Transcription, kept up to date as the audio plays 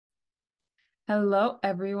Hello,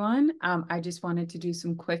 everyone. I just wanted to do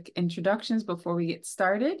some quick introductions before we get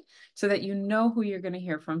started so that you know who you're going to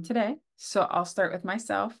hear from today. So I'll start with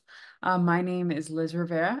myself. My name is Liz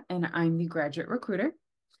Rivera, and I'm the graduate recruiter.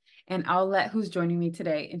 And I'll let who's joining me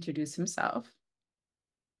today introduce himself.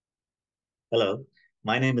 Hello,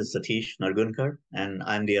 my name is Satish Nargunkar, and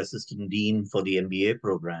I'm the Assistant Dean for the MBA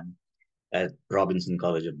program at Robinson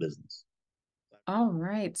College of Business. All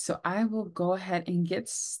right, so I will go ahead and get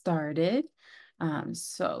started.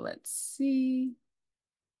 So let's see.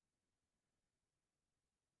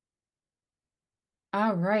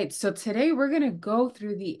 All right, so today we're going to go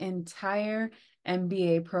through the entire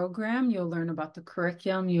MBA program. You'll learn about the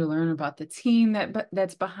curriculum, you'll learn about the team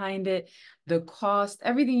that's behind it, the cost,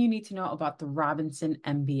 everything you need to know about the Robinson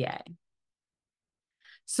MBA.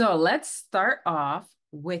 So let's start off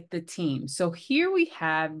with the team. So here we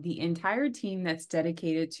have the entire team that's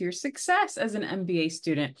dedicated to your success as an MBA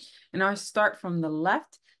student. And I'll start from the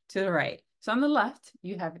left to the right. So on the left,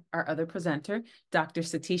 you have our other presenter, Dr.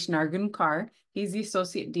 Satish Nargunkar. He's the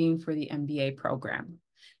Associate Dean for the MBA program.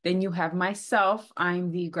 Then you have myself. I'm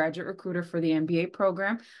the graduate recruiter for the MBA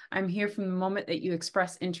program. I'm here from the moment that you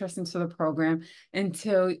express interest into the program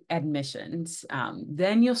until admissions.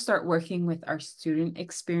 Then you'll start working with our student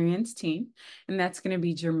experience team, and that's going to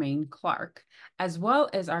be Jermaine Clark, as well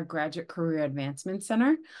as our Graduate Career Advancement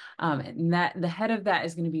Center. And that the head of that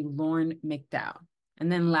is going to be Lauren McDowell.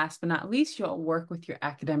 And then last but not least, you'll work with your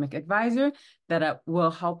academic advisor that will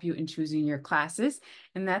help you in choosing your classes.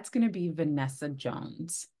 And that's going to be Vanessa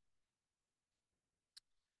Jones.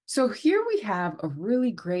 So here we have a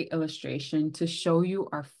really great illustration to show you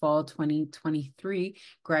our fall 2023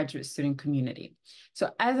 graduate student community. So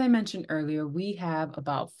as I mentioned earlier, we have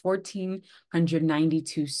about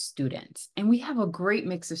 1,492 students, and we have a great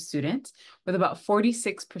mix of students with about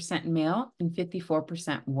 46% male and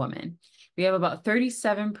 54% women. We have about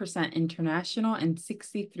 37% international and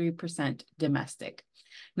 63% domestic.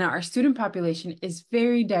 Now, our student population is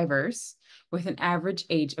very diverse with an average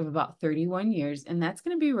age of about 31 years. And that's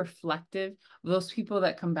going to be reflective of those people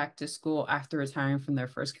that come back to school after retiring from their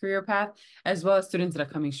first career path, as well as students that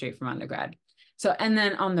are coming straight from undergrad. So, and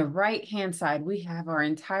then on the right-hand side, we have our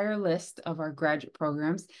entire list of our graduate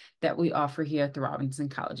programs that we offer here at the Robinson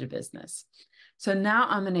College of Business. So now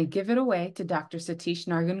I'm going to give it away to Dr. Satish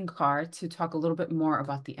Nargunkar to talk a little bit more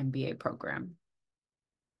about the MBA program.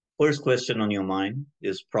 First question on your mind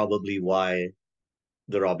is probably why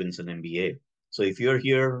the Robinson MBA. So if you're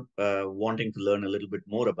here wanting to learn a little bit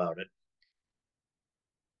more about it,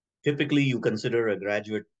 typically you consider a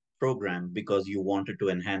graduate program because you wanted to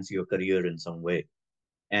enhance your career in some way.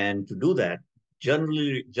 And to do that,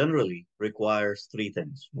 generally requires three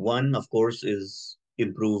things. One, of course, is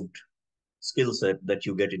improved skill set that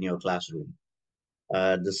you get in your classroom.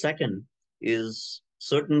 The second is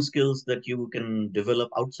certain skills that you can develop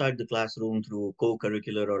outside the classroom through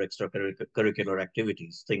co-curricular or extracurricular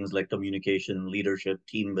activities, things like communication, leadership,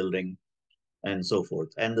 team building, and so forth.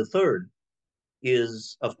 And the third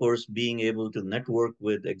is, of course, being able to network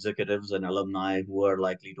with executives and alumni who are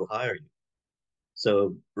likely to hire you.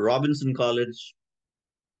 So Robinson College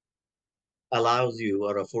allows you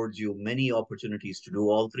or affords you many opportunities to do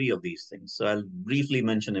all three of these things. So I'll briefly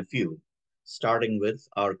mention a few, starting with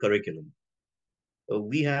our curriculum.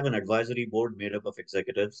 We have an advisory board made up of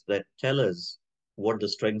executives that tell us what the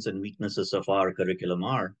strengths and weaknesses of our curriculum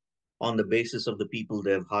are on the basis of the people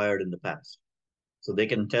they've hired in the past. So they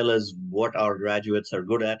can tell us what our graduates are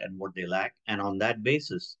good at and what they lack. And on that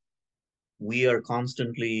basis, we are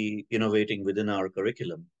constantly innovating within our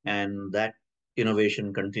curriculum. And that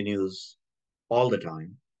innovation continues all the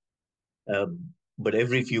time. But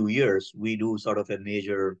every few years, we do sort of a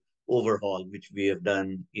major overhaul, which we have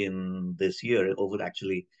done in this year, over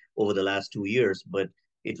the last 2 years. But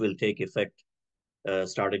it will take effect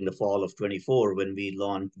starting the fall of 24 when we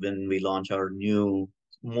launch our new,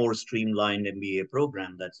 more streamlined MBA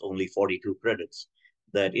program that's only 42 credits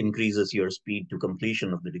that increases your speed to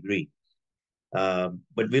completion of the degree.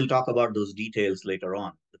 But we'll talk about those details later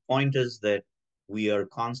on. The point is that we are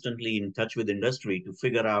constantly in touch with industry to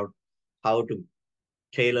figure out how to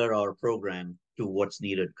tailor our program to what's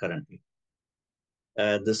needed currently.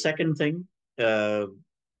 The second thing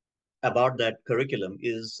about that curriculum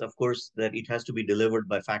is, of course, that it has to be delivered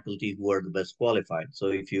by faculty who are the best qualified. So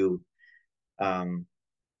if you um,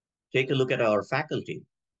 take a look at our faculty,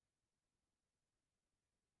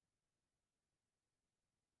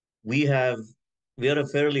 we have we are a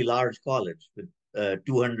fairly large college with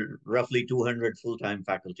roughly 200 full-time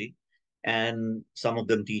faculty, and some of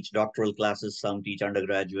them teach doctoral classes, some teach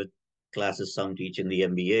undergraduate classes, some teach in the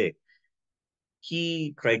MBA.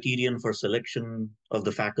 key criterion for selection of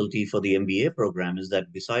the faculty for the MBA program is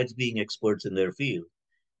that besides being experts in their field,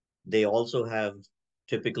 they also have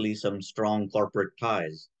typically some strong corporate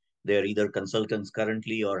ties. They're either consultants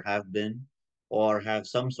currently or have been, or have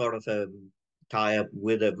some sort of a tie up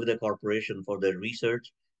with a corporation for their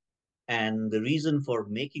research. And the reason for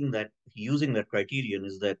making that, using that criterion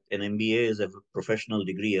is that an MBA is a professional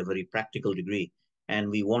degree, a very practical degree. And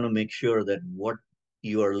we want to make sure that what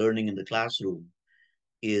you are learning in the classroom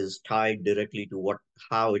is tied directly to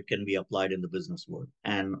how it can be applied in the business world.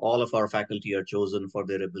 And all of our faculty are chosen for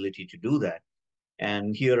their ability to do that.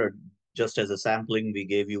 And here are, just as a sampling, we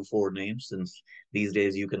gave you 4 names. Since these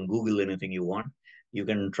days you can Google anything you want, you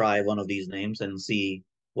can try one of these names and see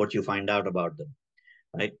what you find out about them.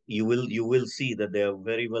 Right? You will see that they are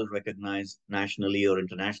very well recognized nationally or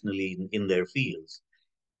internationally in their fields,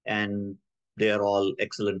 and they are all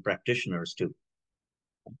excellent practitioners too.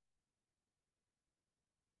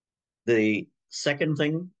 The second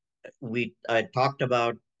thing I talked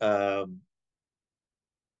about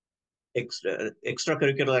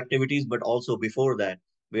extracurricular activities, but also before that,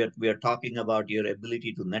 we are talking about your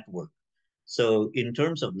ability to network. So in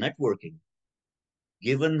terms of networking,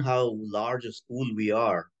 given how large a school we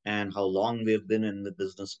are and how long we've been in the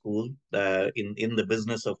business school, in the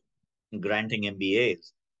business of granting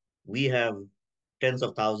MBAs, we have tens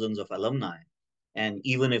of thousands of alumni. And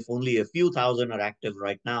even if only a few thousand are active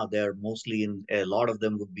right now, they're mostly a lot of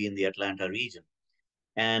them would be in the Atlanta region.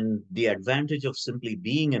 And the advantage of simply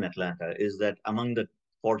being in Atlanta is that among the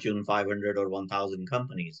Fortune 500 or 1,000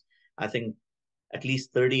 companies, I think at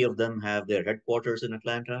least 30 of them have their headquarters in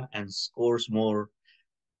Atlanta, and scores more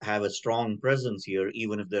have a strong presence here,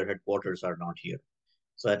 even if their headquarters are not here.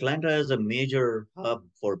 So Atlanta is a major hub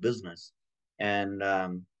for business. And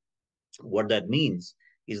what that means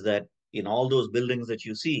is that in all those buildings that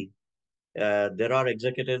you see, there are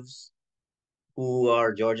executives who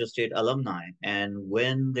are Georgia State alumni. And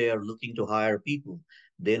when they are looking to hire people,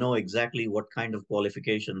 they know exactly what kind of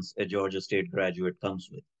qualifications a Georgia State graduate comes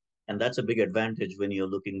with. And that's a big advantage when you're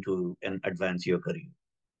looking to advance your career.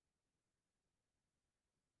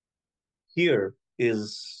 Here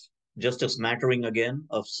is just a smattering again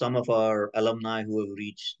of some of our alumni who have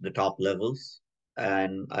reached the top levels.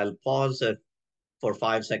 And I'll pause for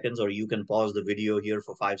 5 seconds, or you can pause the video here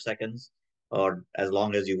for 5 seconds, or as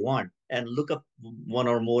long as you want, and look up one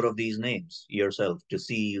or more of these names yourself to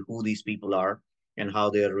see who these people are and how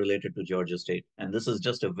they are related to Georgia State. And this is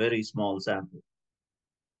just a very small sample.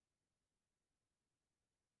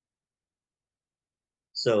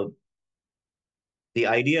 So the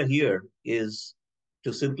idea here is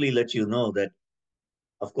to simply let you know that,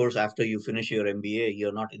 of course, after you finish your MBA,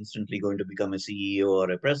 you're not instantly going to become a CEO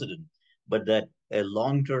or a president, but that a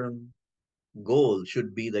long-term goal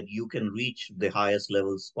should be that you can reach the highest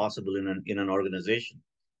levels possible in an organization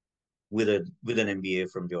with an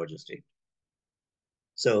MBA from Georgia State.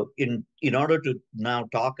 So in order to now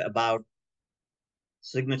talk about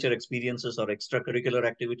signature experiences or extracurricular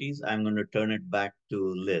activities, I'm going to turn it back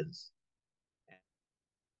to Liz.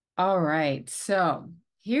 All right. So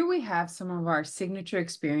here we have some of our signature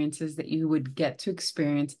experiences that you would get to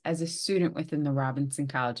experience as a student within the Robinson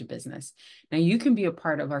College of Business. Now, you can be a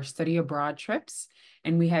part of our study abroad trips,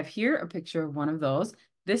 and we have here a picture of one of those.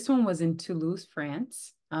 This one was in Toulouse,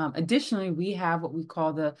 France. Additionally, we have what we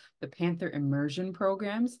call the Panther Immersion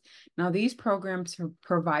programs. Now, these programs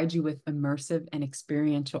provide you with immersive and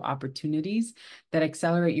experiential opportunities that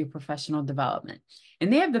accelerate your professional development,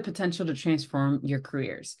 and they have the potential to transform your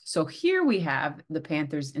careers. So here we have the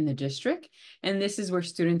Panthers in the district, and this is where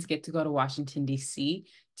students get to go to Washington, D.C.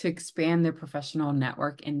 to expand their professional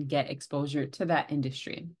network and get exposure to that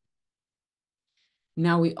industry.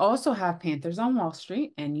 Now, we also have Panthers on Wall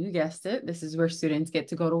Street, and you guessed it, this is where students get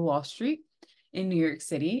to go to Wall Street in New York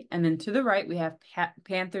City. And then to the right, we have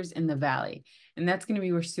Panthers in the Valley, and that's going to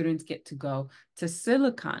be where students get to go to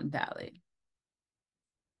Silicon Valley.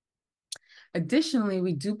 Additionally,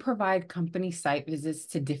 we do provide company site visits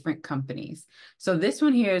to different companies. So this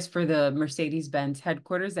one here is for the Mercedes-Benz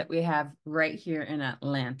headquarters that we have right here in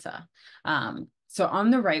Atlanta. So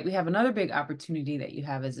on the right, we have another big opportunity that you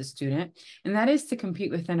have as a student, and that is to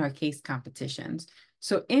compete within our case competitions.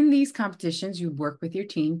 So in these competitions, you work with your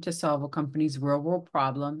team to solve a company's real-world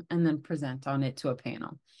problem and then present on it to a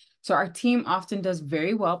panel. So our team often does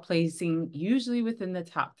very well, placing usually within the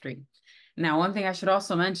top 3. Now, one thing I should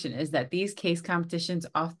also mention is that these case competitions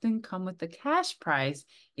often come with a cash prize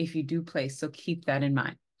if you do place, so keep that in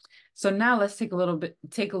mind. So now let's take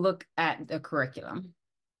a look at the curriculum.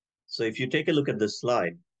 So if you take a look at this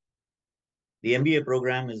slide, The MBA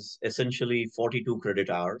program is essentially 42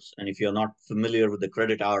 credit hours. And if you're not familiar with the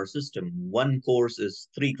credit hour system, one course is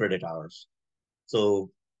 3 credit hours.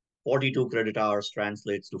 So 42 credit hours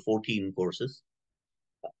translates to 14 courses,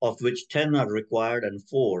 of which 10 are required and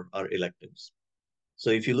 4 are electives.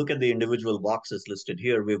 So if you look at the individual boxes listed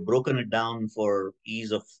here, we've broken it down for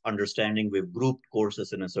ease of understanding. We've grouped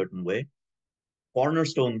courses in a certain way.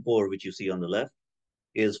 Cornerstone core, which you see on the left,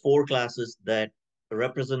 is 4 classes that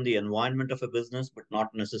represent the environment of a business, but not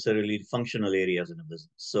necessarily functional areas in a business.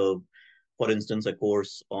 So, for instance, a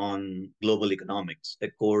course on global economics, a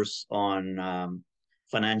course on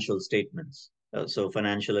financial statements, so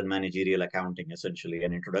financial and managerial accounting, essentially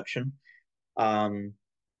an introduction, um,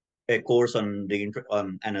 a course on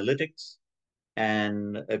analytics,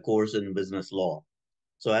 and a course in business law.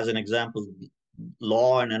 So, as an example,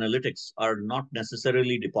 law and analytics are not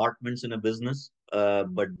necessarily departments in a business,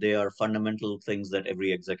 but they are fundamental things that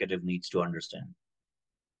every executive needs to understand.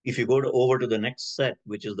 If you go over to the next set,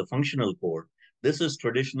 which is the functional core, this is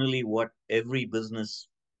traditionally what every business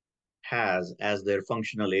has as their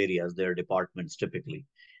functional areas, their departments typically.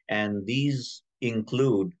 And these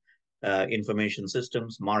include information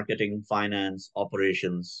systems, marketing, finance,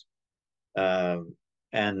 operations, uh,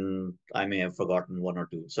 and I may have forgotten one or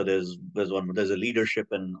two. So there's a leadership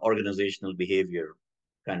and organizational behavior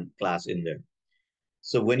kind of class in there.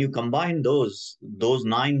 So when you combine those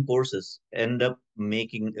 9 courses end up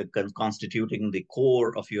making constituting the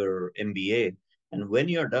core of your MBA. And when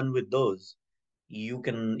you're done with those, you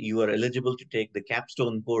are eligible to take the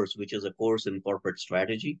capstone course, which is a course in corporate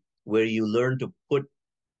strategy, where you learn to put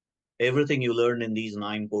everything you learned in these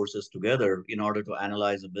 9 courses together in order to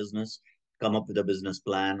analyze a business, come up with a business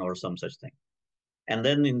plan or some such thing. And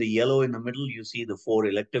then in the yellow in the middle, you see the 4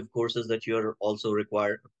 elective courses that you're also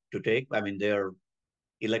required to take. I mean, they are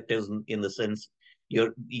electives in the sense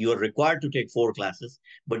you're required to take 4 classes,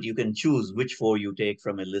 but you can choose which 4 you take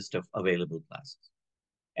from a list of available classes.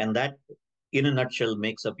 And that, in a nutshell,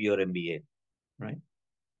 makes up your MBA, right?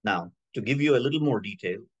 Now, to give you a little more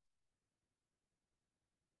detail,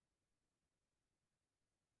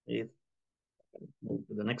 if move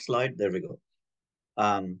to the next slide, there we go.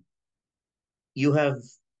 Um, you have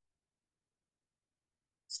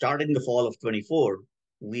starting the fall of 24,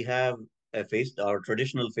 we have our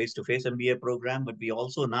traditional face-to-face MBA program, but we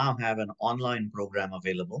also now have an online program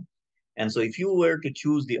available. And so if you were to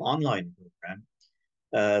choose the online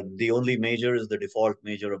program, the only major is the default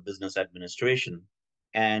major of business administration.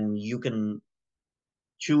 And you can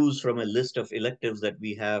choose from a list of electives that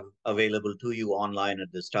we have available to you online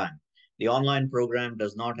at this time. The online program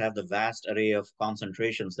does not have the vast array of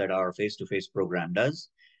concentrations that our face-to-face program does,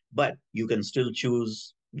 but you can still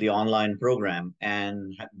choose the online program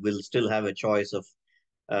and will still have a choice of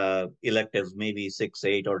electives, maybe 6,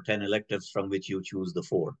 8, or 10 electives from which you choose the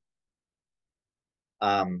 4.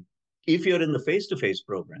 If you're in the face-to-face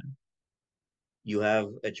program, you have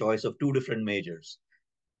a choice of 2 different majors.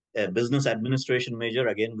 A business administration major,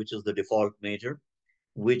 again, which is the default major,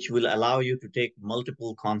 which will allow you to take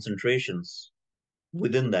multiple concentrations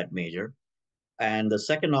within that major. And the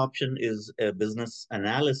second option is a business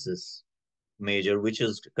analysis major, which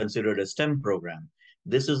is considered a STEM program.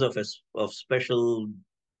 This is of special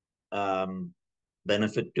um,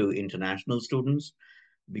 benefit to international students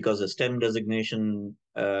because a STEM designation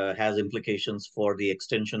has implications for the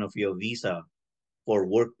extension of your visa for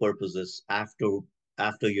work purposes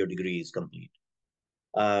after your degree is complete.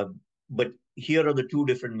 Uh, but here are the 2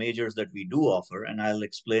 different majors that we do offer, and I'll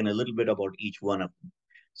explain a little bit about each one of them.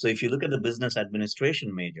 So if you look at the business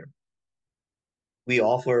administration major, we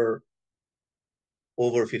offer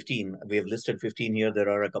over 15. We have listed 15 here. There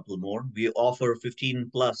are a couple more. We offer 15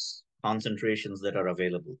 plus concentrations that are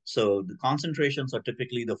available. So the concentrations are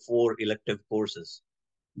typically the 4 elective courses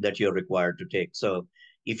that you're required to take. So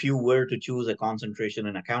if you were to choose a concentration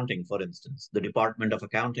in accounting, for instance, the Department of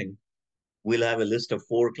Accounting will have a list of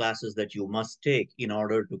 4 classes that you must take in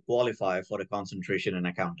order to qualify for a concentration in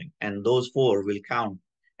accounting. And those 4 will count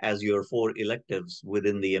as your 4 electives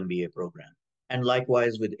within the MBA program. And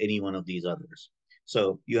likewise with any one of these others.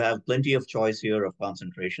 So you have plenty of choice here of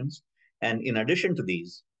concentrations. And in addition to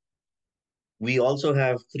these, we also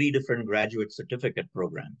have 3 different graduate certificate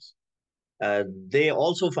programs. They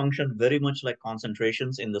also function very much like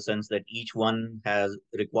concentrations in the sense that each one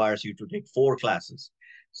requires you to take 4 classes.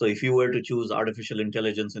 So if you were to choose artificial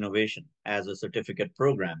intelligence innovation as a certificate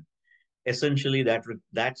program, essentially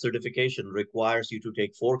that certification requires you to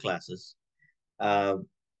take 4 classes. Uh,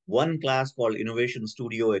 one class called Innovation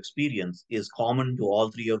Studio Experience is common to all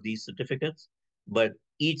 3 of these certificates, but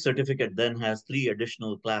each certificate then has 3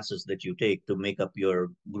 additional classes that you take to make up your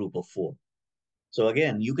group of 4. So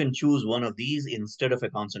again, you can choose one of these instead of a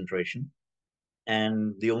concentration.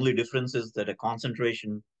 And the only difference is that a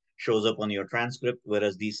concentration shows up on your transcript,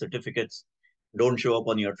 whereas these certificates don't show up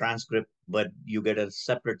on your transcript, but you get a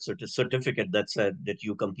separate certificate that said that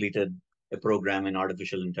you completed a program in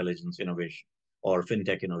artificial intelligence innovation or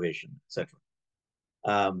fintech innovation, etc.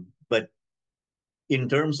 But in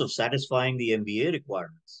terms of satisfying the MBA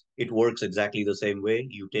requirements, it works exactly the same way.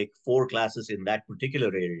 You take 4 classes in that particular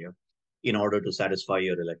area in order to satisfy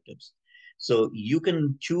your electives. So you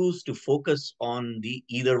can choose to focus on the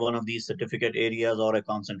either one of these certificate areas or a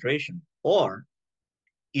concentration. Or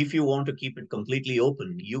if you want to keep it completely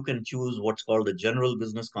open, you can choose what's called the general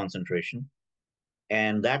business concentration.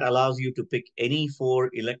 And that allows you to pick any 4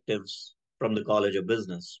 electives from the College of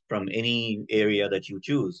Business, from any area that you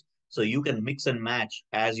choose. So you can mix and match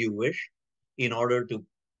as you wish in order to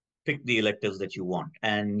pick the electives that you want.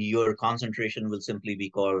 And your concentration will simply be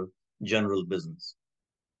called general business.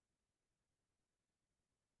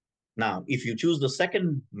 Now, if you choose the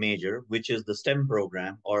second major, which is the STEM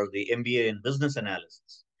program or the MBA in business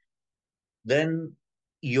analysis, then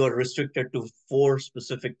you're restricted to 4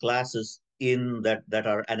 specific classes in that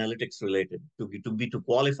are analytics related. To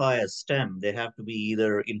qualify as STEM, they have to be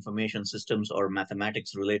either information systems or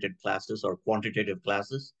mathematics related classes or quantitative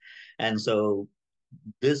classes. And so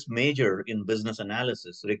this major in business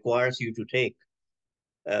analysis requires you to take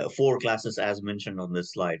 4 classes as mentioned on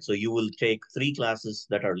this slide. So you will take 3 classes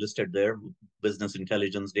that are listed there: business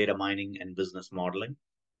intelligence, data mining, and business modeling.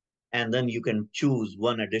 And then you can choose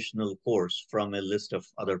one additional course from a list of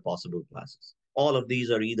other possible classes. All of these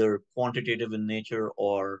are either quantitative in nature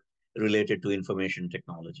or related to information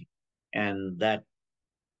technology. And that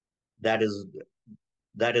is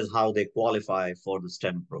that is how they qualify for the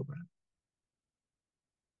STEM program.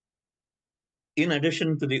 In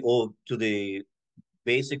addition to the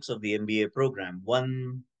basics of the MBA program,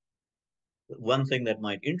 one thing that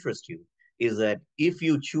might interest you is that if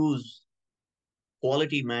you choose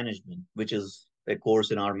quality management, which is a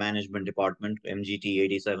course in our management department, MGT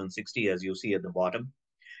 8760, as you see at the bottom.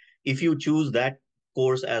 If you choose that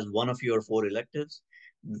course as one of your 4 electives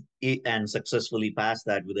and successfully pass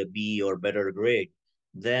that with a B or better grade,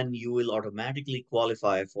 then you will automatically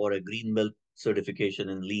qualify for a green belt certification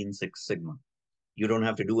in Lean Six Sigma. You don't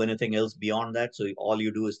have to do anything else beyond that. So all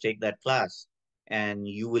you do is take that class and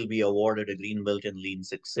you will be awarded a green belt in Lean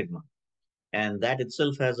Six Sigma. And that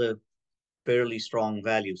itself has a fairly strong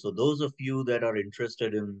value. So those of you that are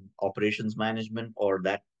interested in operations management or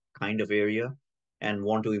that kind of area and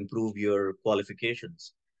want to improve your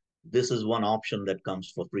qualifications, this is one option that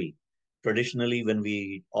comes for free. Traditionally, when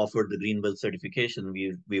we offered the green belt certification,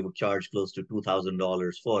 we would charge close to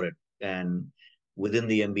 $2,000 for it. And within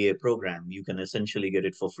the MBA program, you can essentially get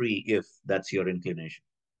it for free if that's your inclination.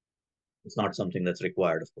 It's not something that's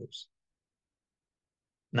required, of course.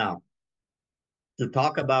 Now, to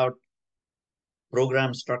talk about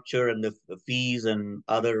program structure and the fees and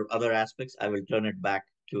other aspects, I will turn it back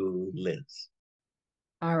to Liz.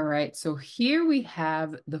 All right, so here we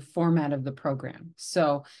have the format of the program.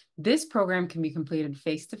 So this program can be completed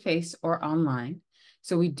face-to-face or online.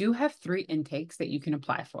 So we do have 3 intakes that you can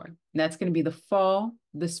apply for. That's going to be the fall,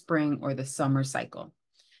 the spring, or the summer cycle.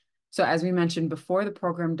 So as we mentioned before, the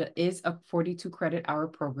program is a 42 credit hour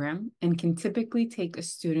program and can typically take a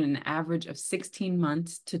student an average of 16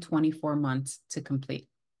 months to 24 months to complete.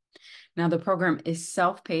 Now, the program is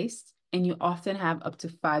self-paced and you often have up to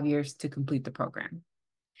 5 years to complete the program.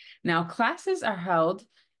 Now, classes are held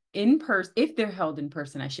in person, if they're held in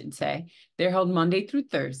person, I should say. They're held Monday through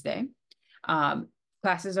Thursday.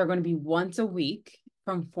 Classes are going to be once a week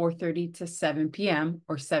from 4:30 to 7 p.m.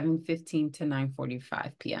 or 7:15 to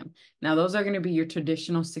 9:45 p.m. Now, those are going to be your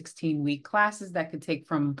traditional 16-week classes that could take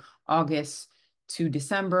from August to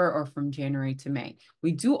December or from January to May.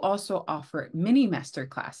 We do also offer mini master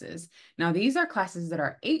classes. Now, these are classes that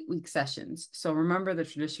are 8-week sessions. So remember the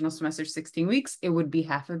traditional semester 16 weeks, it would be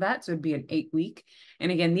half of that. So it'd be an 8-week.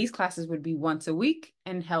 And again, these classes would be once a week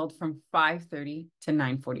and held from 5:30 to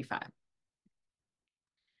 9:45.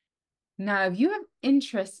 Now, if you have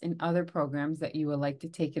interest in other programs that you would like to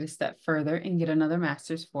take it a step further and get another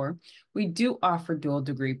master's for, we do offer dual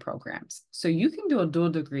degree programs. So you can do a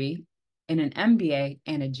dual degree in an MBA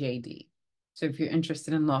and a JD. So if you're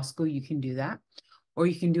interested in law school, you can do that. Or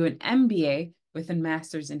you can do an MBA with a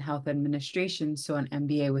master's in health administration, so an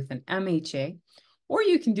MBA with an MHA. Or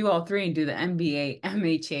you can do all 3 and do the MBA,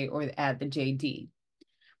 MHA, or add the JD.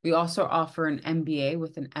 We also offer an MBA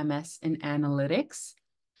with an MS in analytics.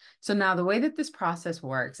 So now the way that this process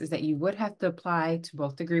works is that you would have to apply to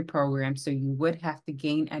both degree programs. So you would have to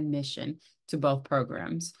gain admission to both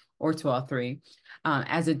programs, or to all three.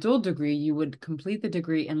 As a dual degree, you would complete the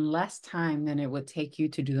degree in less time than it would take you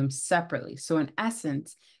to do them separately. So in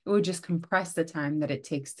essence, it would just compress the time that it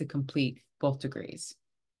takes to complete both degrees.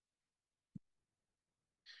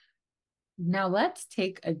 Now let's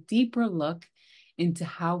take a deeper look into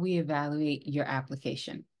how we evaluate your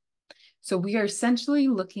application. So we are essentially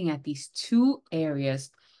looking at these two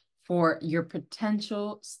areas for your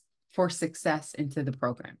potential for success into the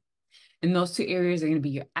program. And those two areas are going to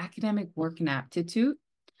be your academic work and aptitude,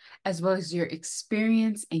 as well as your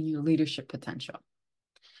experience and your leadership potential.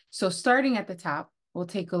 So starting at the top, we'll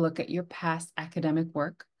take a look at your past academic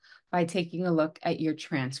work by taking a look at your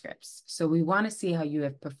transcripts. So we want to see how you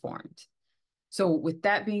have performed. So with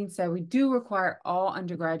that being said, we do require all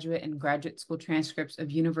undergraduate and graduate school transcripts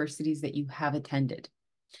of universities that you have attended.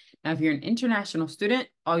 Now, if you're an international student,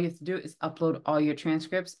 all you have to do is upload all your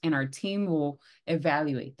transcripts and our team will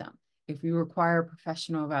evaluate them. If we require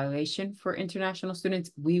professional evaluation for international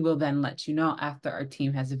students, we will then let you know after our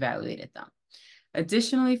team has evaluated them.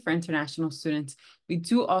 Additionally, for international students, we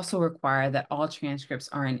do also require that all transcripts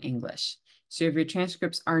are in English. So if your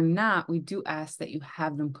transcripts are not, we do ask that you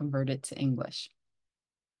have them converted to English.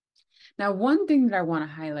 Now, one thing that I want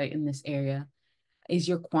to highlight in this area is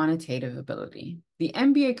your quantitative ability. The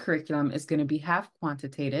MBA curriculum is going to be half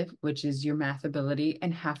quantitative, which is your math ability,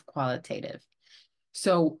 and half qualitative.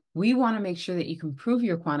 So we want to make sure that you can prove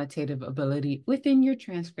your quantitative ability within your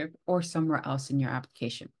transcript or somewhere else in your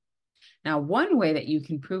application. Now, one way that you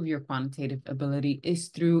can prove your quantitative ability is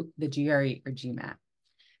through the GRE or GMAT.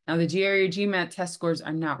 Now, the GRE or GMAT test scores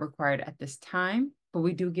are not required at this time, but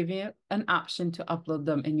we do give you an option to upload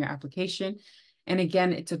them in your application. And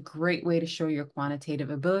again, it's a great way to show your quantitative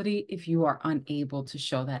ability if you are unable to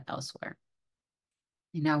show that elsewhere.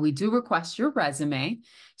 Now, we do request your resume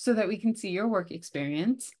so that we can see your work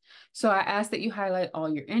experience. So I ask that you highlight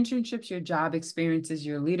all your internships, your job experiences,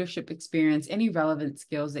 your leadership experience, any relevant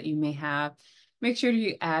skills that you may have. Make sure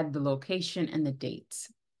you add the location and the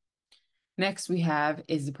dates. Next we have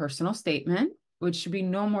is the personal statement, which should be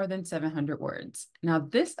no more than 700 words. Now,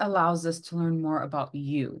 this allows us to learn more about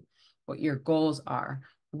you, what your goals are,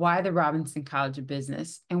 why the Robinson College of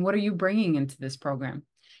Business, and what are you bringing into this program.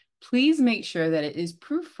 Please make sure that it is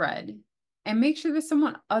proofread and make sure that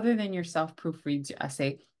someone other than yourself proofreads your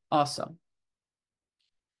essay also.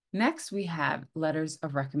 Next, we have letters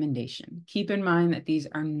of recommendation. Keep in mind that these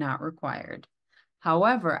are not required.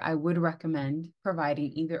 However, I would recommend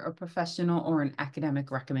providing either a professional or an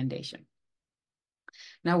academic recommendation.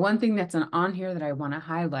 Now, one thing that's on here that I want to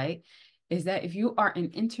highlight is that if you are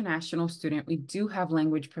an international student, we do have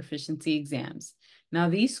language proficiency exams. Now,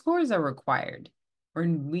 these scores are required, or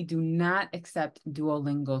we do not accept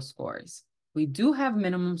Duolingo scores. We do have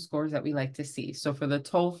minimum scores that we like to see. So for the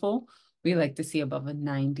TOEFL, we like to see above a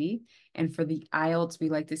 90. And for the IELTS, we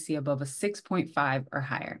like to see above a 6.5 or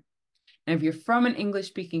higher. And if you're from an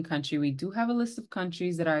English-speaking country, we do have a list of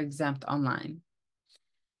countries that are exempt online.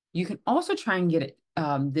 You can also try and get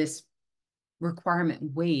this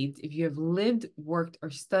requirement waived if you have lived, worked, or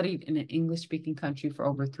studied in an English-speaking country for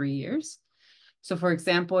over 3 years. So for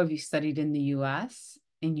example, if you studied in the US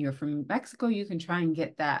and you're from Mexico, you can try and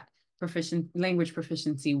get that language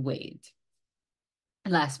proficiency waived.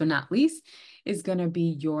 And last but not least is going to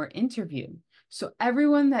be your interview. So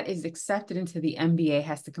everyone that is accepted into the MBA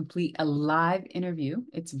has to complete a live interview.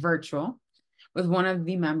 It's virtual with one of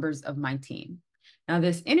the members of my team. Now,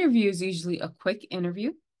 this interview is usually a quick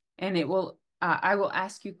interview, and I will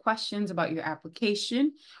ask you questions about your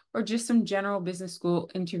application or just some general business school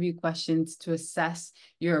interview questions to assess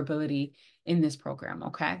your ability in this program,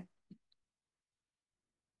 okay?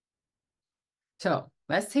 So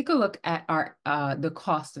let's take a look at the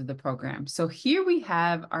cost of the program. So here we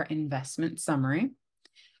have our investment summary.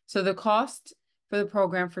 So the cost for the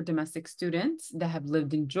program for domestic students that have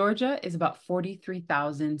lived in Georgia is about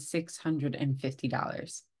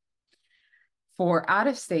 $43,650. For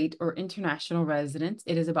out-of-state or international residents,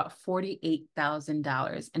 it is about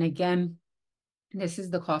 $48,000. And again, this is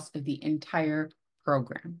the cost of the entire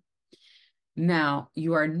program. Now,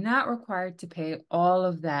 you are not required to pay all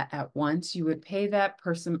of that at once. You would pay that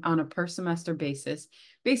on a per semester basis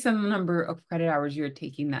based on the number of credit hours you're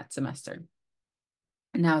taking that semester.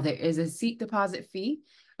 Now, there is a seat deposit fee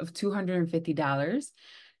of $250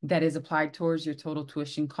 that is applied towards your total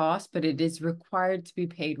tuition cost, but it is required to be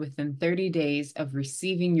paid within 30 days of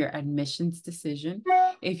receiving your admissions decision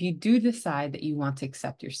if you do decide that you want to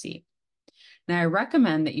accept your seat. Now, I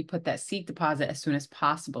recommend that you put that seat deposit as soon as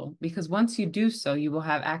possible because once you do so, you will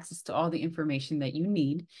have access to all the information that you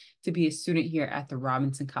need to be a student here at the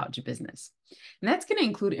Robinson College of Business. And that's going to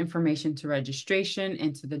include information to registration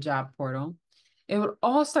and to the job portal. It would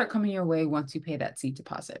all start coming your way once you pay that seat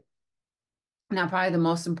deposit. Now, probably the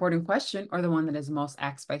most important question, or the one that is most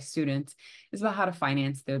asked by students, is about how to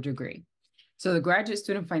finance their degree. So the Graduate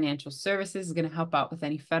Student Financial Services is going to help out with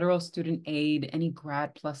any federal student aid, any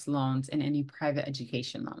Grad Plus loans, and any private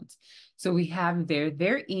education loans. So we have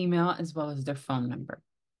their email as well as their phone number.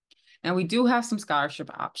 Now, we do have some scholarship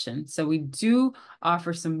options. So we do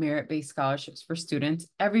offer some merit-based scholarships for students.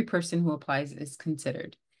 Every person who applies is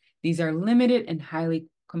considered. These are limited and highly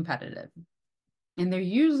competitive. And they're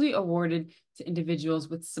usually awarded to individuals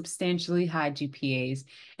with substantially high GPAs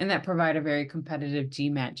and that provide a very competitive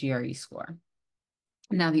GMAT GRE score.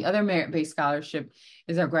 Now, the other merit-based scholarship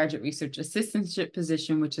is our graduate research assistantship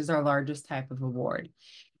position, which is our largest type of award.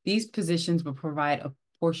 These positions will provide a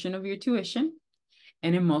portion of your tuition,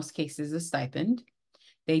 and in most cases, a stipend.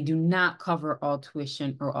 They do not cover all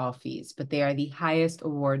tuition or all fees, but they are the highest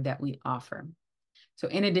award that we offer. So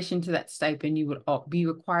in addition to that stipend, you would be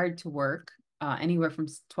required to work anywhere from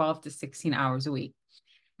 12 to 16 hours a week.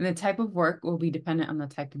 And the type of work will be dependent on the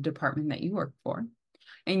type of department that you work for.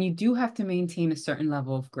 And you do have to maintain a certain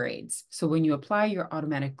level of grades. So when you apply, you're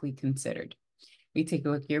automatically considered. We take a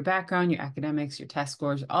look at your background, your academics, your test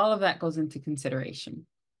scores, all of that goes into consideration.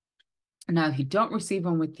 Now, if you don't receive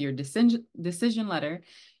one with your decision letter,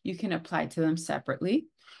 you can apply to them separately.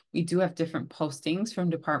 We do have different postings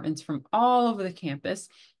from departments from all over the campus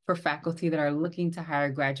for faculty that are looking to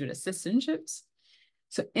hire graduate assistantships.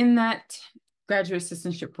 So in that graduate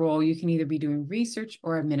assistantship role, you can either be doing research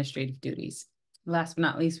or administrative duties. Last but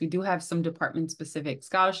not least, we do have some department-specific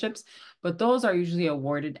scholarships, but those are usually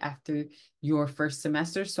awarded after your first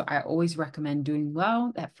semester. So I always recommend doing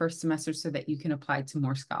well that first semester so that you can apply to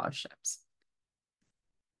more scholarships.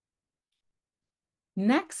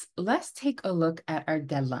 Next, let's take a look at our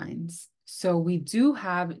deadlines. So we do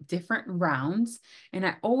have different rounds, and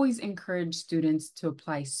I always encourage students to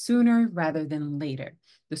apply sooner rather than later.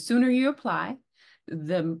 The sooner you apply,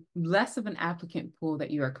 the less of an applicant pool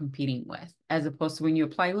that you are competing with, as opposed to when you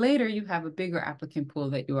apply later, you have a bigger applicant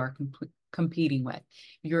pool that you are competing with.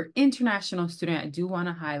 If you're an international student, I do want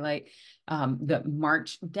to highlight the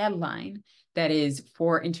March deadline that is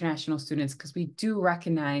for international students, because we do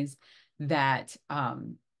recognize that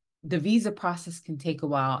the visa process can take a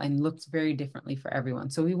while and looks very differently for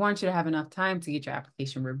everyone. So we want you to have enough time to get your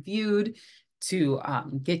application reviewed, to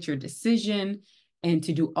get your decision, and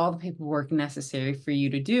to do all the paperwork necessary for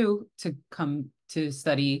you to do to come to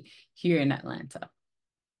study here in Atlanta.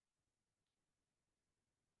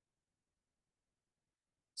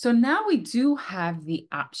 So now we do have the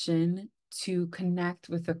option to connect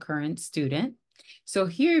with a current student. So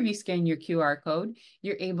here, if you scan your QR code,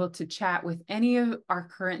 you're able to chat with any of our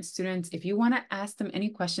current students if you want to ask them any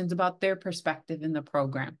questions about their perspective in the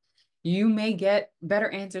program. You may get better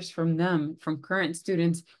answers from them, from current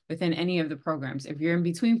students within any of the programs. If you're in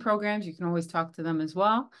between programs, you can always talk to them as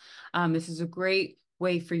well. This is a great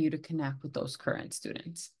way for you to connect with those current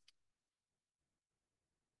students.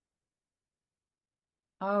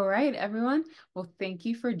 All right, everyone. Well, thank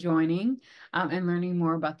you for joining and learning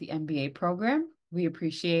more about the MBA program. We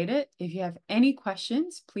appreciate it. If you have any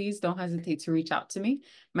questions, please don't hesitate to reach out to me.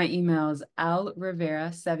 My email is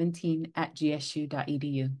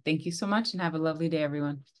lrivera17@gsu.edu. Thank you so much and have a lovely day,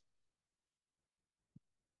 everyone.